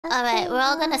Alright, we're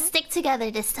all gonna stick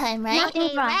together this time, right?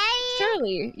 Okay, right?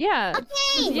 Surely, yeah.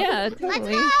 Okay! Yeah,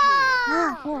 totally.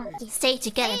 Let's go! Stay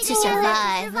together to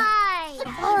survive.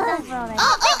 Oh!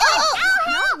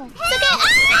 It's okay!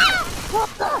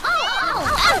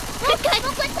 Good guy!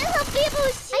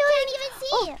 I can't even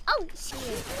see! Oh,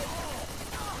 shit!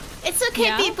 It's okay,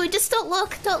 Bibu, just don't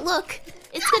look, don't look.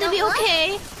 It's gonna be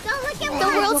okay. Don't look at The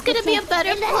world's gonna be a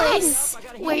better place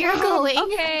where you're going.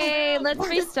 Okay, let's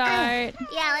restart.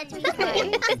 Yeah, let's restart.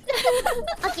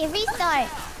 Okay, restart.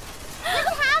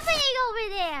 What's happening over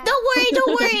there? Don't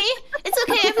worry. It's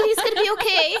okay, everything's gonna be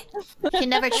okay. You can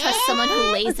never trust someone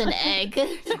who lays an egg.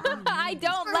 I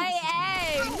don't lay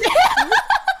eggs!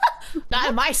 Not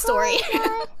in my story.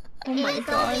 Oh my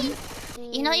god.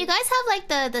 You know, you guys have like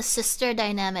the sister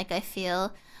dynamic, I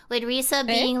feel. With Risa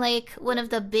being like one of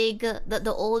the big,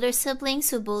 the older siblings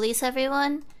who bullies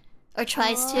everyone. Or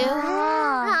tries to.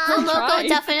 Momoko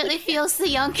definitely feels the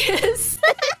youngest.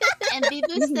 And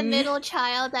Bibu's the middle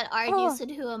child that argues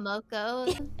with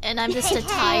FUWAMOCO. And I'm just a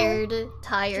tired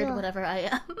whatever I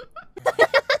am.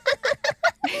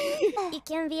 You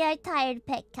can be our tired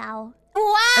pet cow.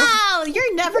 Wow!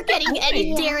 You're never getting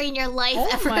any dairy in your life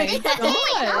ever again. Oh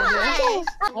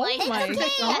my god.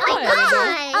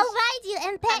 I'll ride you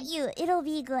and pet you. It'll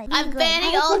be good. I'm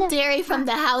banning all dairy from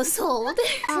the household.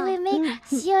 Should we make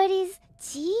Shiori's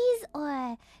cheese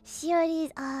or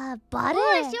Shiori's butter?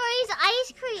 Oh, Shiori's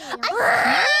ice cream.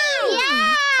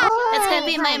 Yeah! That's gonna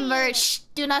be my merch.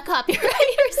 Do not copyright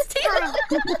or steal.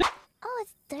 Oh,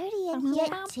 it's dirty and get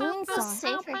chainsaw. It's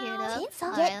safer here though.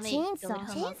 Get chainsaw.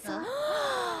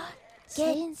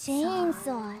 Get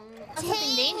chainsaw.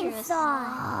 Something dangerous.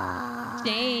 Chainsaw.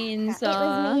 Chainsaw. It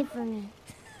was made for me.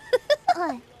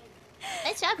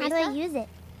 Nice job, How do I use it?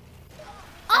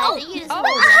 I think you just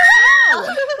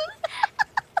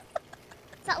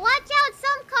So watch out!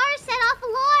 Some cars set off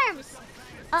alarms.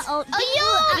 Uh-oh.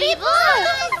 Bibu!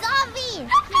 Zombie!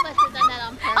 You must have done that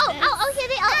on purpose. Here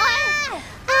they are.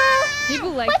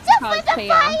 People like Watch to out for cause the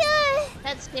chaos. fire!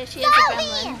 That's squishy as a Zombie!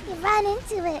 gremlin. He ran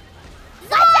into it.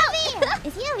 Zombie!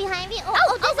 Is he behind me?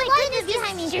 Oh, there's my goodness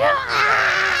behind me.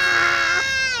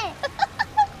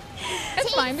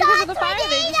 It's fine because of the fire,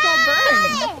 they just got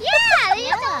burned. Yeah, they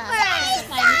just got burned.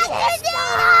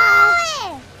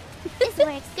 This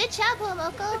works. Good job,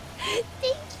 FUWAMOCO.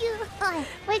 Thank you.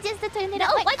 Wait, just the tornado.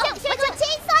 Oh, watch out!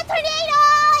 Chainsaw tornado!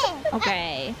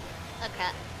 Okay.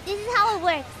 Okay. This is how it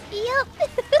works. Yup.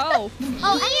 Oh.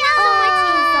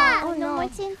 No more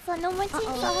chainsaw. No more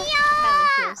chainsaw.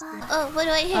 Oh, what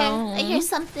do I hear? I hear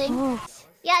something.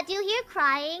 Yeah, do you hear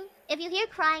crying? If you hear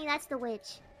crying, that's the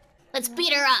witch. Let's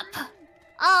beat her up.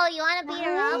 Oh, you wanna beat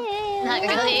her up? Not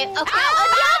really. Okay. Oh,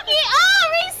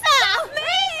 Risa!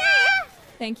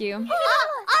 Thank you. Oh,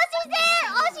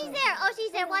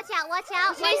 she's there. Watch out. Oh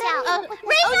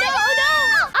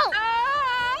no!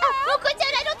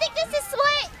 Moko-chan, I don't think this is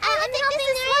smart. I'm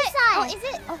helping Nerissa. Oh, is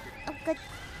it? Oh, good.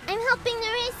 I'm helping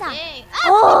Nerissa.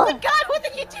 Oh my god, what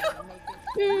did you do?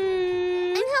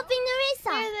 I'm helping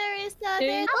Nerissa. Nerissa.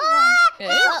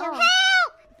 Help!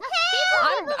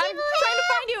 I'm trying to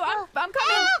find you. I'm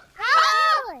coming.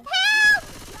 Help!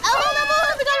 Oh, hold on,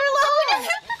 we gotta reload.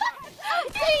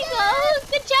 There you go.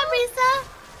 Good job, Risa.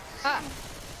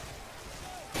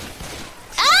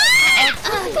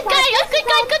 Good guy.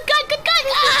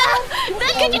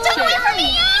 Could you take away from me?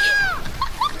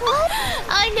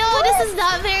 I know, this is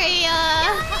not very,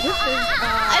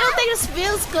 I don't think this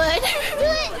feels good. Do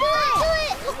it!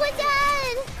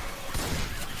 Moko-chan!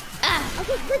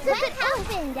 Okay, good. What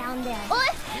happened down there?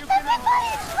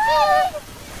 Everybody's running!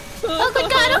 Oh good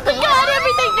god, everything!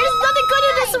 There's nothing good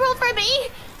in this world for me!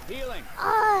 Healing.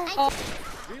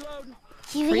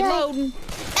 Reload.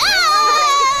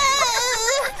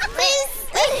 Please!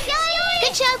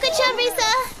 Good job, Risa!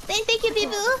 Thank you,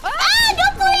 Bibu! No,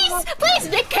 please!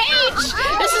 Nick Cage!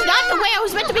 This is not the way I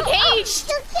was meant to be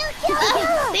caged!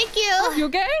 Thank you! You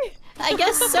okay? I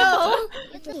guess so!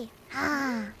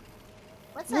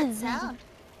 What's that sound?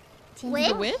 The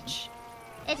witch?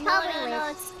 It's probably No,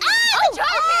 witch. it's... the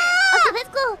driver! Okay, let's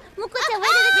go! Moko-chan,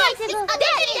 where did the taxi go?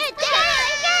 There!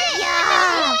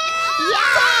 Yeah!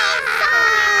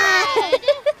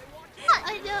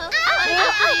 I know.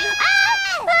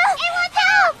 Everyone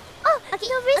help! Okay,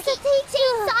 Nerissa takes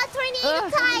chainsaw tornado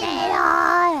time!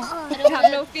 Have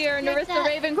no fear, Nerissa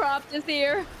Ravencroft is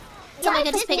here. Somebody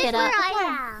can just pick it up. I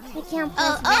can't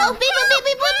press People!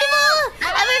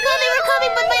 They were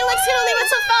coming, but my legs can only run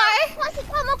so far!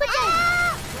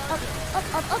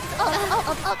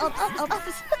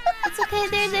 It's okay,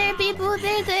 they're there, people,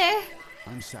 they're there.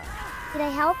 I'm sorry. Did I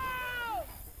help?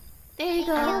 There you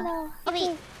go.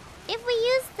 Okay. if we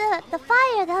use the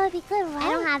fire, that would be good, right?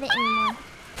 I don't have it anymore.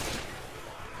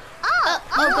 Oh,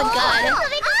 good god.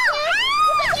 Use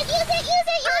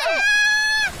it!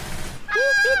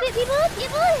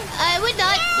 I would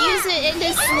not use it in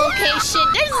this location.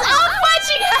 There's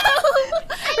watching out!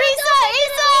 Risa!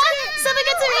 Someone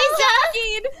get to Risa!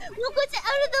 Moco-chan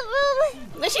out of the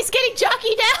room! She's getting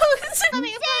jockeyed out! Save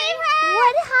her!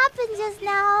 What happened just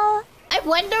now? I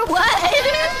wonder what?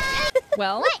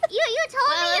 Well, Wait, you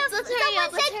told me someone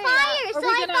said fire, so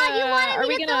I thought you wanted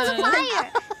me to throw the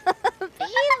fire.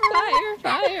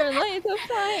 fire, light the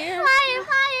fire. Fire,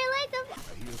 light the fire.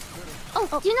 Oh,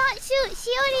 do not shoot.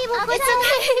 Shiori will put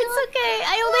It's okay.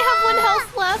 I only have 1 health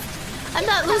left. I'm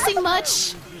not losing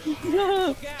much.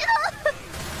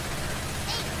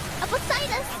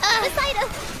 Beside us.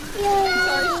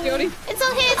 Sorry, Shiori. It's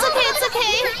okay.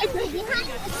 Behind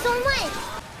so much.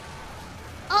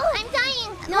 Oh, I'm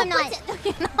dying. No, I'm not.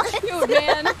 Shoot,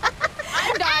 man.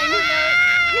 I'm dying.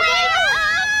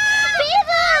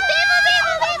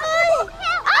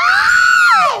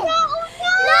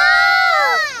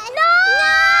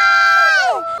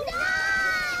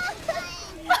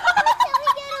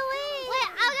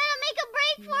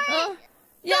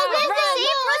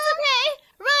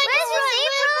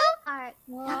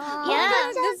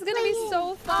 This is gonna be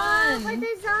so fun. But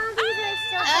the zombies are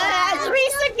still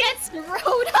Risa gets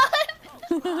thrown on.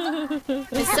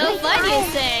 It's so fun, you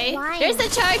say. Why? There's a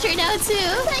charger now too.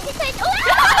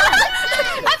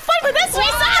 Have fun with this,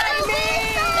 Risa.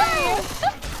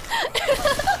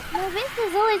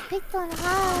 Marissa's always picked on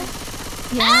her.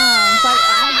 Yeah, but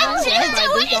I'm Jinja, by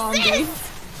what the is zombie. this?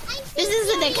 This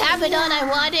isn't the 𝗙𝗵𝘆 I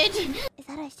wanted. Is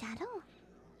that a shadow?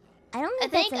 I don't I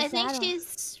think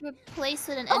she's replaced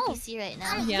with an NPC right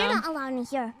now. Yeah. You're not allowed in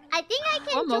here. I think I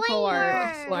can FUWAMOCO join are your...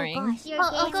 exploring. Oh, gosh, your Oh,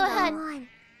 game's go ahead. on.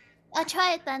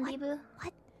 Try it then, Bibu.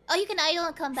 What? Oh, you can idle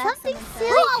and come back. Something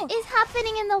someone silly is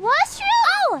happening in the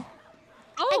washroom!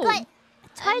 Oh, I got...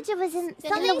 Charger was in the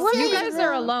Denise, women's you guys are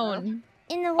room. alone.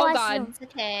 In the Oh, washroom. God. says.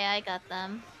 It's okay, I got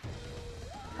them.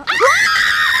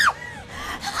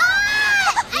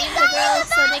 Leave the girls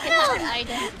so they can have an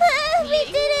idle. We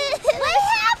did it! What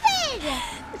happened?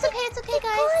 It's okay,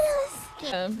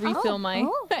 guys. Refill my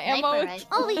ammo. Sniper rifle.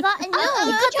 Oh, we got a gnome!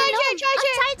 Charger!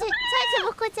 Charger,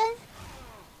 Moco-chan!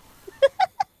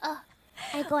 Oh.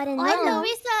 I got a gnome. Hello,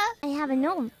 Risa. I have a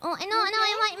gnome. Oh, I know, I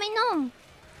want my gnome.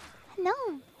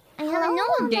 Gnome. I have a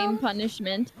gnome. Game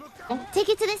punishment. Take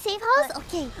it to the safe house?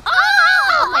 Okay.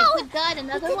 Oh my good god,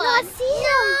 another Did one. not see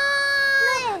him.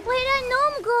 No. Where'd our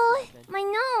gnome go? My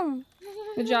gnome.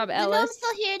 Good job, The Ellis. gnome's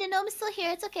still here, the gnome's still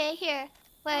here. It's okay, here.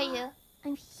 Where are you?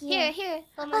 I'm here. Here.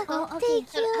 Oh,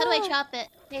 thank you. How do I chop it?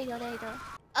 There you go.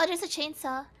 Oh, there's a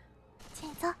chainsaw.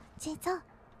 Chainsaw.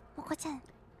 Moco-chan.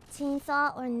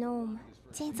 Chainsaw or gnome?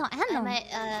 Chainsaw and I gnome. might,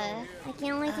 I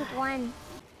can only take one.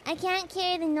 I can't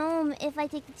carry the gnome if I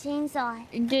take the chainsaw.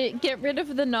 Get rid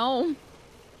of the gnome.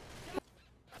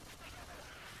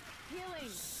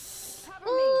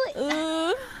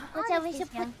 Ooh.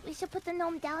 We should put the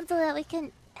gnome down so that we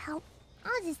can help.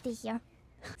 I'll just stay here.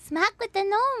 Smack with the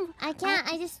gnome. I can't.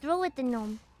 I just throw with the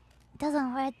gnome.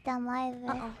 Doesn't hurt them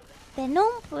either. The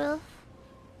gnome proof.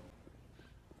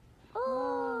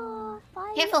 Oh,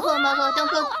 fire. careful, FUWAMOCO.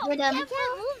 Don't go for them. I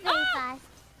can't move very fast.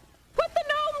 Put the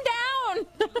gnome down.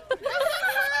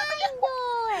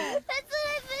 That's what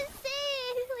I've been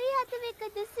saying. We have to make a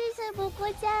decision,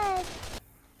 Moco-chan.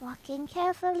 Walking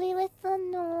carefully with the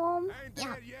gnome.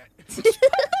 Yeah. Put the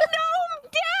gnome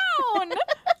down.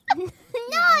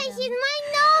 No, she's my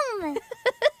gnome.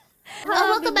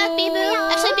 Welcome back,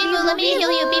 Bibu. Actually, Bibu, let me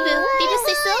heal you. Bibu,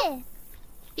 stay still.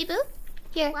 Bibu,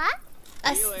 here. What?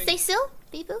 Stay still,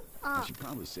 Bibu. Oh. should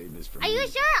probably save this for Are you me.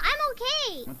 sure? I'm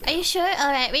okay. Are you sure?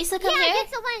 All right, Risa, come here.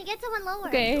 Get someone lower.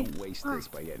 Okay. Don't waste this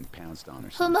by getting pounced on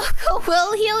or something. FUWAMOCO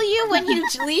will heal you when you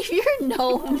leave your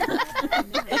gnome.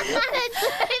 I'm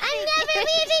never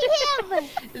leaving him.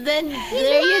 Then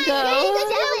there you go. He's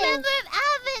a member of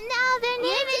Advent now. Their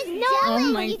name is Gnome. Oh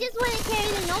my- You just want to carry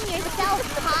the gnome yourself,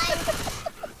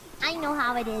 Hi. I know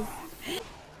how it is.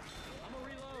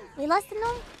 We lost the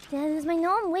gnome? There's my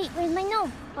gnome. Wait, where's my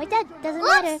gnome? Or that doesn't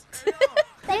matter.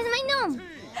 There's my gnome.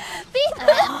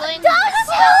 I'm going Don't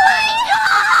shoot my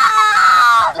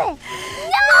gnome!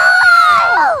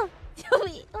 No!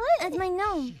 That's my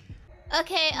gnome.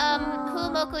 Okay,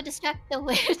 FUWAMOCO, distract the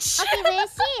witch. Okay, where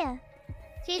is she?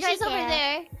 She's She's over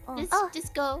there. Oh.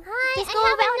 Just go. Hi, Just I go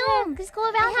have around a gnome. Just go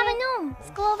around. I have a gnome.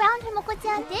 Just go around him,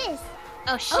 Moco-chan. This.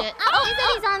 Oh shit. There's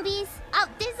any zombies.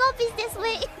 There's zombies this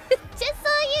way. Just so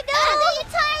you know. You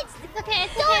charged. It's okay.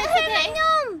 Don't hurt my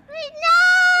gnome. No,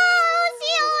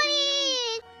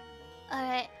 Shiori.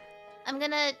 Alright.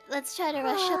 Let's try to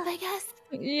rush up, I guess.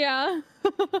 Yeah.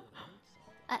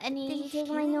 Can you take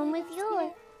my gnome with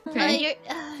you? Okay.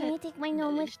 Can you take my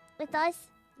gnome with us?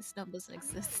 This gnome doesn't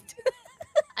exist.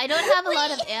 I don't have a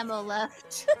lot of ammo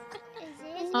left.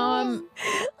 Wait,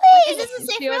 is this a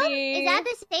safe room? Is that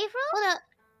the safe room? Hold up.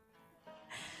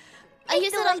 I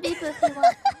use it on people if you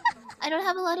want. I don't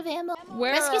have a lot of ammo.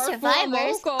 Where Rescue are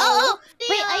survivors. FUWAMOCO? Oh!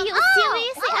 Wait, are you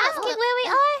seriously asking where we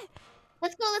are?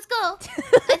 Let's go, let's go.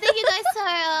 I think you guys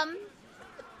are,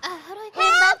 how do I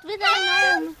We're left with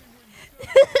our gnome.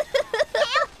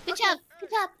 Good job, good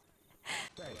job.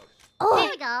 Oh, there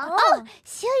we go. Oh,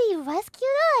 Shiori, you rescued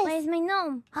us. Where's my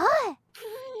gnome? Huh?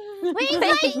 Where's my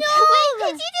gnome? Wait,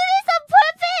 did you do this on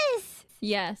purpose?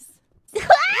 Yes.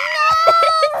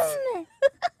 Gnome!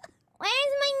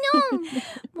 Where's my gnome?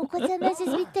 Moko-chan, let's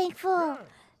just be thankful.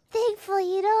 Thankful,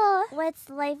 you know. What's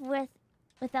life worth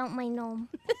without my gnome?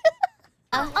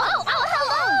 Hello!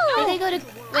 Did I go to... Wait,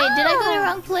 did I go to the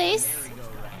wrong place?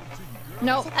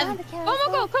 No.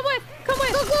 FUWAMOCO, come with! Come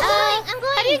with! Go, I'm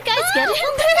going. How do you guys get in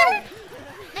there?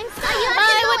 I'm stuck.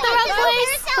 I went the wrong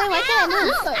place. Wait, why can't I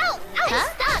move? Ow! I'm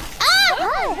stuck.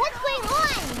 Oh, what's going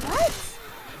on? What?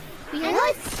 I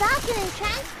got stuck and then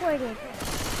transported.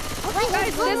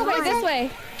 Guys, this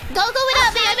way. Don't go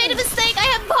without me. I made a mistake. I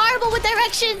am horrible with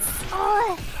directions.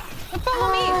 Oh.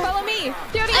 Follow me.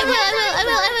 Shiori, I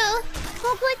will.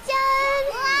 Moko-chan.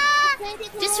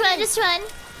 Just run.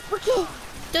 Okay.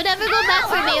 Don't ever go back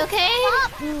for me, okay?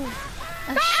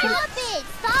 Stop it!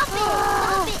 Stop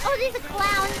it! Oh, there's a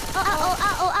clown.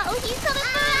 He's coming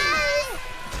for us.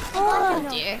 Oh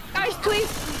dear. Guys,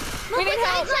 please. We need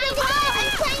help. I'm trying to go.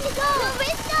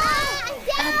 Nerissa! I'm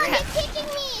down. crap. It's kicking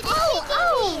me.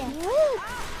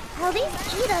 How these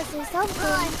eat us or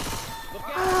something.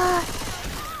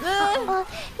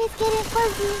 It's getting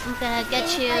fuzzy. I'm gonna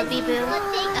get you, Bee-Boo.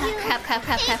 Crap.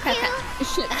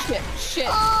 Shit.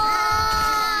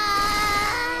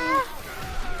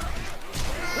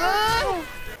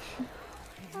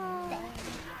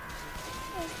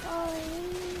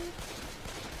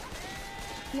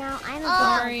 Now I'm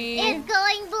sorry. It's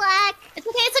going black. It's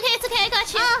okay. I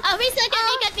got you. Risa,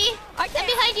 get me. I'm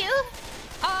behind you.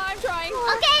 I'm trying.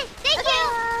 Okay, thank you.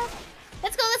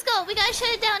 Let's go. We gotta shut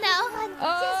it down now.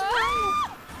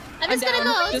 I'm just down. gonna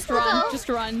go. Just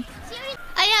run.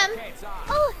 I am.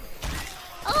 Oh,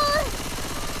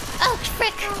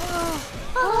 frick.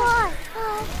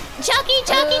 Jockey.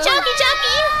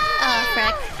 Oh,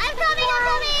 frick. I'm coming.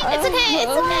 It's okay.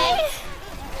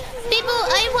 People,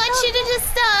 I want you to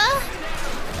just,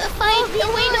 find a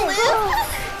way to live.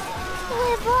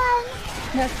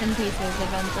 Rest in pieces,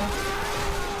 Aventa.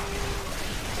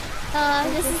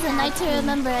 This is a night to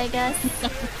remember, I guess.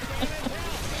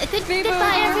 Goodbye,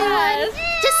 yes. everyone.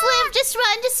 Just live, just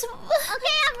run,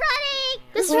 Okay, I'm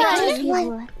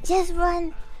running. Just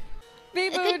run.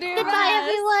 Bee-Boo, do Goodbye,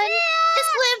 everyone.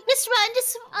 Just live, just run,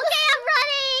 Okay, I'm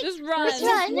running. Just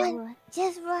run.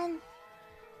 Just run.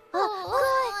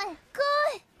 Oh,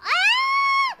 Good.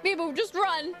 Bee-Boo, just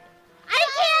run. I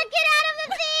can't get out of the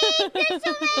thing. There's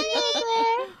so many.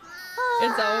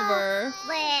 It's over.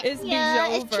 It's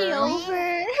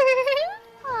over.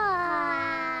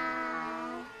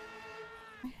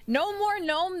 No more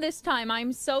gnome this time.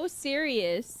 I'm so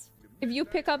serious. If you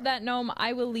pick up that gnome,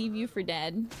 I will leave you for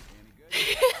dead.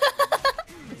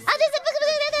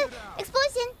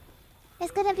 Explosion.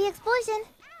 It's gonna be explosion.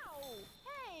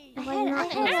 I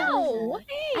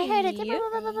heard it.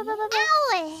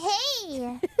 Ow,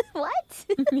 hey. What?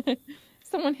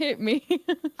 Someone hit me.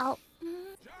 Oh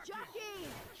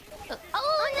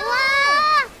no!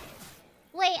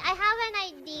 Wait, I have an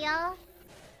idea.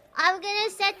 I'm gonna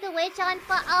set the witch on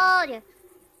fire.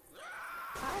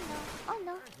 Oh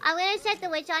no. I'm gonna set the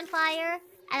witch on fire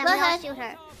and I'm gonna shoot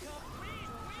her.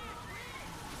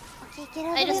 Okay, get out of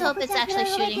the way. I just hope it's actually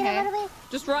shooting her.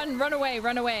 Just run away.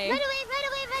 Run away.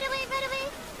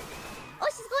 Oh,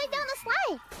 she's going down the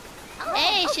slide.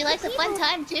 Hey, she likes a fun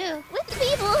time too. With the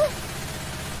people.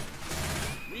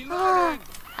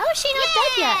 How is she not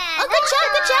dead yet? Oh, good job.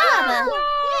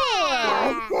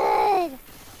 Good.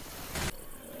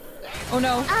 Oh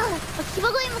no. Keep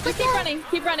going. Just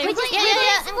keep running.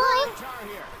 Yeah. I'm going.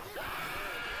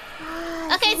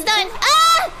 Okay, it's done.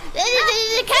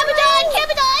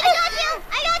 𝗙𝗵𝘆𝗀𝗆!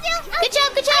 I got you. Good job.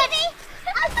 There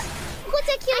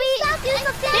you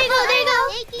go.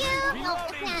 Thank you. No, I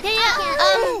can't.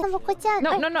 Yeah.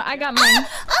 No, I got mine.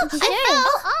 I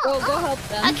fell. Go help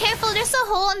them. Careful, there's a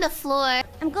hole in the floor.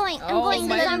 I'm going.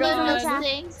 my God. Those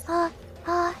things.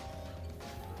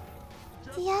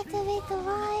 Deactivate the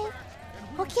live.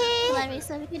 Okay. Let me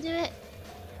so we can do it.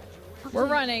 We're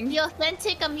running. The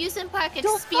authentic amusement park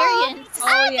experience.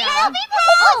 Oh yeah. Help!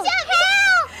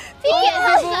 We can't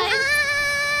help, Ah!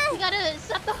 guys. We gotta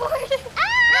stop the horde. I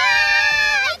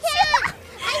can't!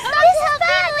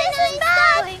 This is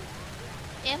bad!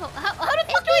 Yeah, how the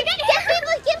fuck do we get here?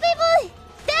 Get people!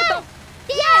 Down!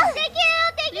 Yeah! Thank you!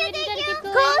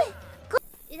 Go!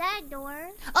 Is that a door?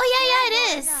 Oh yeah, it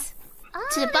is.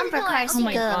 To the bumper cars Oh we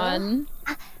my go. god.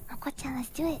 Moko-chan, let's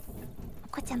do it.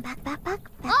 Moko-chan, back.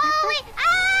 Oh, wait!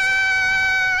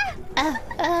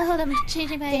 Hold on, I'm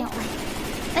changing my...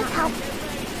 Let's help.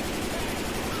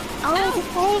 Oh, it's a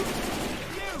thing.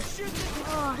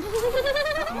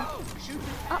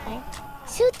 Uh-oh.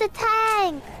 Shoot the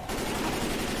tank!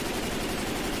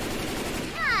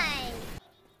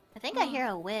 I think I hear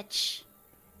a witch.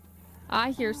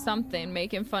 I hear something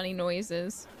making funny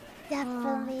noises.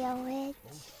 Definitely a witch.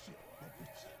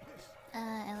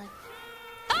 I like...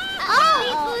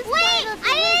 Wait!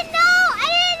 I didn't know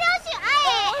she...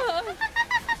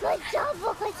 Good job,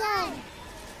 Moko-chan!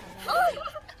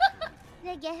 Did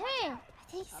I get her? I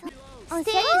think so. Oh,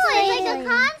 Stage, it's like a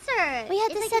concert. We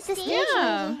had to set the stage.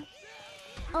 Yeah.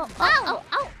 Oh.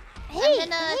 Hey, I'm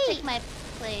gonna take my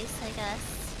place, I guess.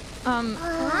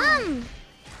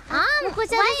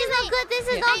 Moko-chan, this is not good. This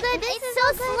is not good. This is so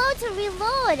slow to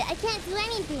reload. I can't do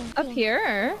anything. Up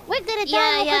here? We're good at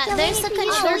Yeah, that. Moko-chan. there's We the need to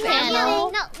use control the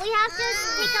panel. No, we have to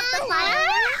pick up the fire.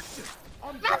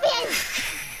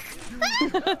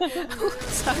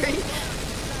 Sorry.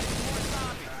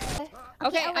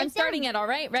 Okay, I'm starting it,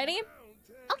 alright? Ready?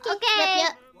 Okay.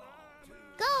 Yep.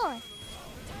 Go.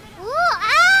 Ooh,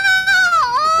 oh,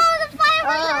 the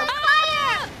fireworks are on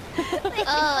fire.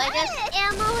 Oh, I guess...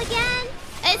 Ammo again.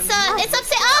 It's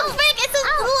upset. Oh, frick! It's a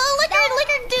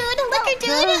liquor dude.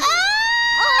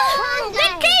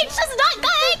 Nick Cage does not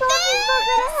die like this.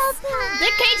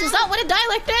 Nick Cage does not want to die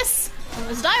like this. He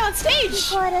must die on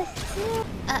stage.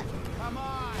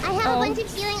 I have a bunch of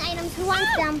healing items. Who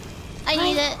wants them? I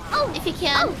need it. If you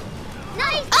can.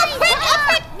 Nice.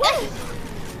 Frick!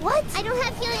 What? I don't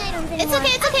have healing items anymore.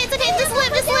 It's okay. Just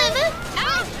live.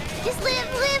 Just live.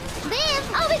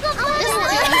 Oh, we go Just further.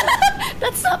 live.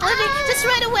 That's not living. Just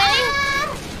run away.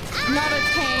 Not a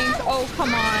tank. Oh,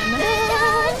 come on.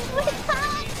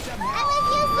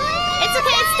 It's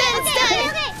okay. It's dead.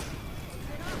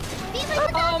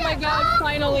 Oh my god,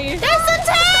 finally. There's a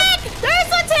tank!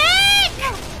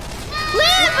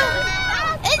 Live!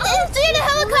 It's in a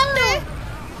helicopter!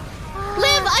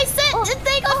 Live! I set the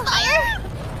thing on fire!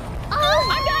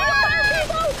 I'm dying of fire,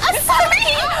 people! I'm sorry!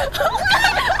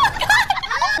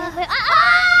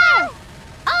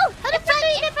 How the fuck do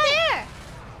you get there?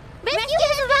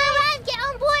 Rescuers, run! Get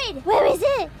on board! Where is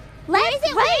it? Where is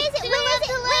it?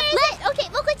 Okay,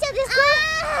 Moko-chan, just go!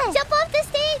 Jump off the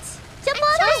stage! Too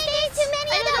many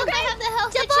I of don't know them! if I have the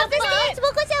health Jump to off the jump stage!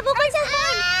 Moko-chan, run!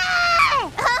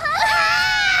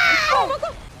 Oh my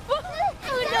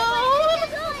god!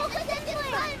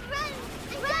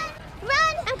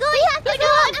 Run! I'm going! We have to go!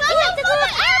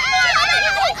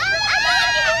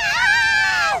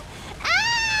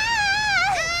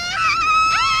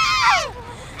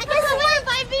 I guess we're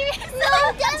by baby! No!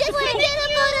 Just forget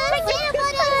about us!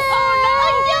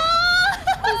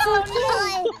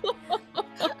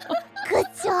 Good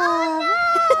job!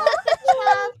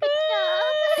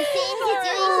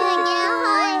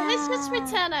 Let's just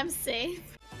pretend I'm safe.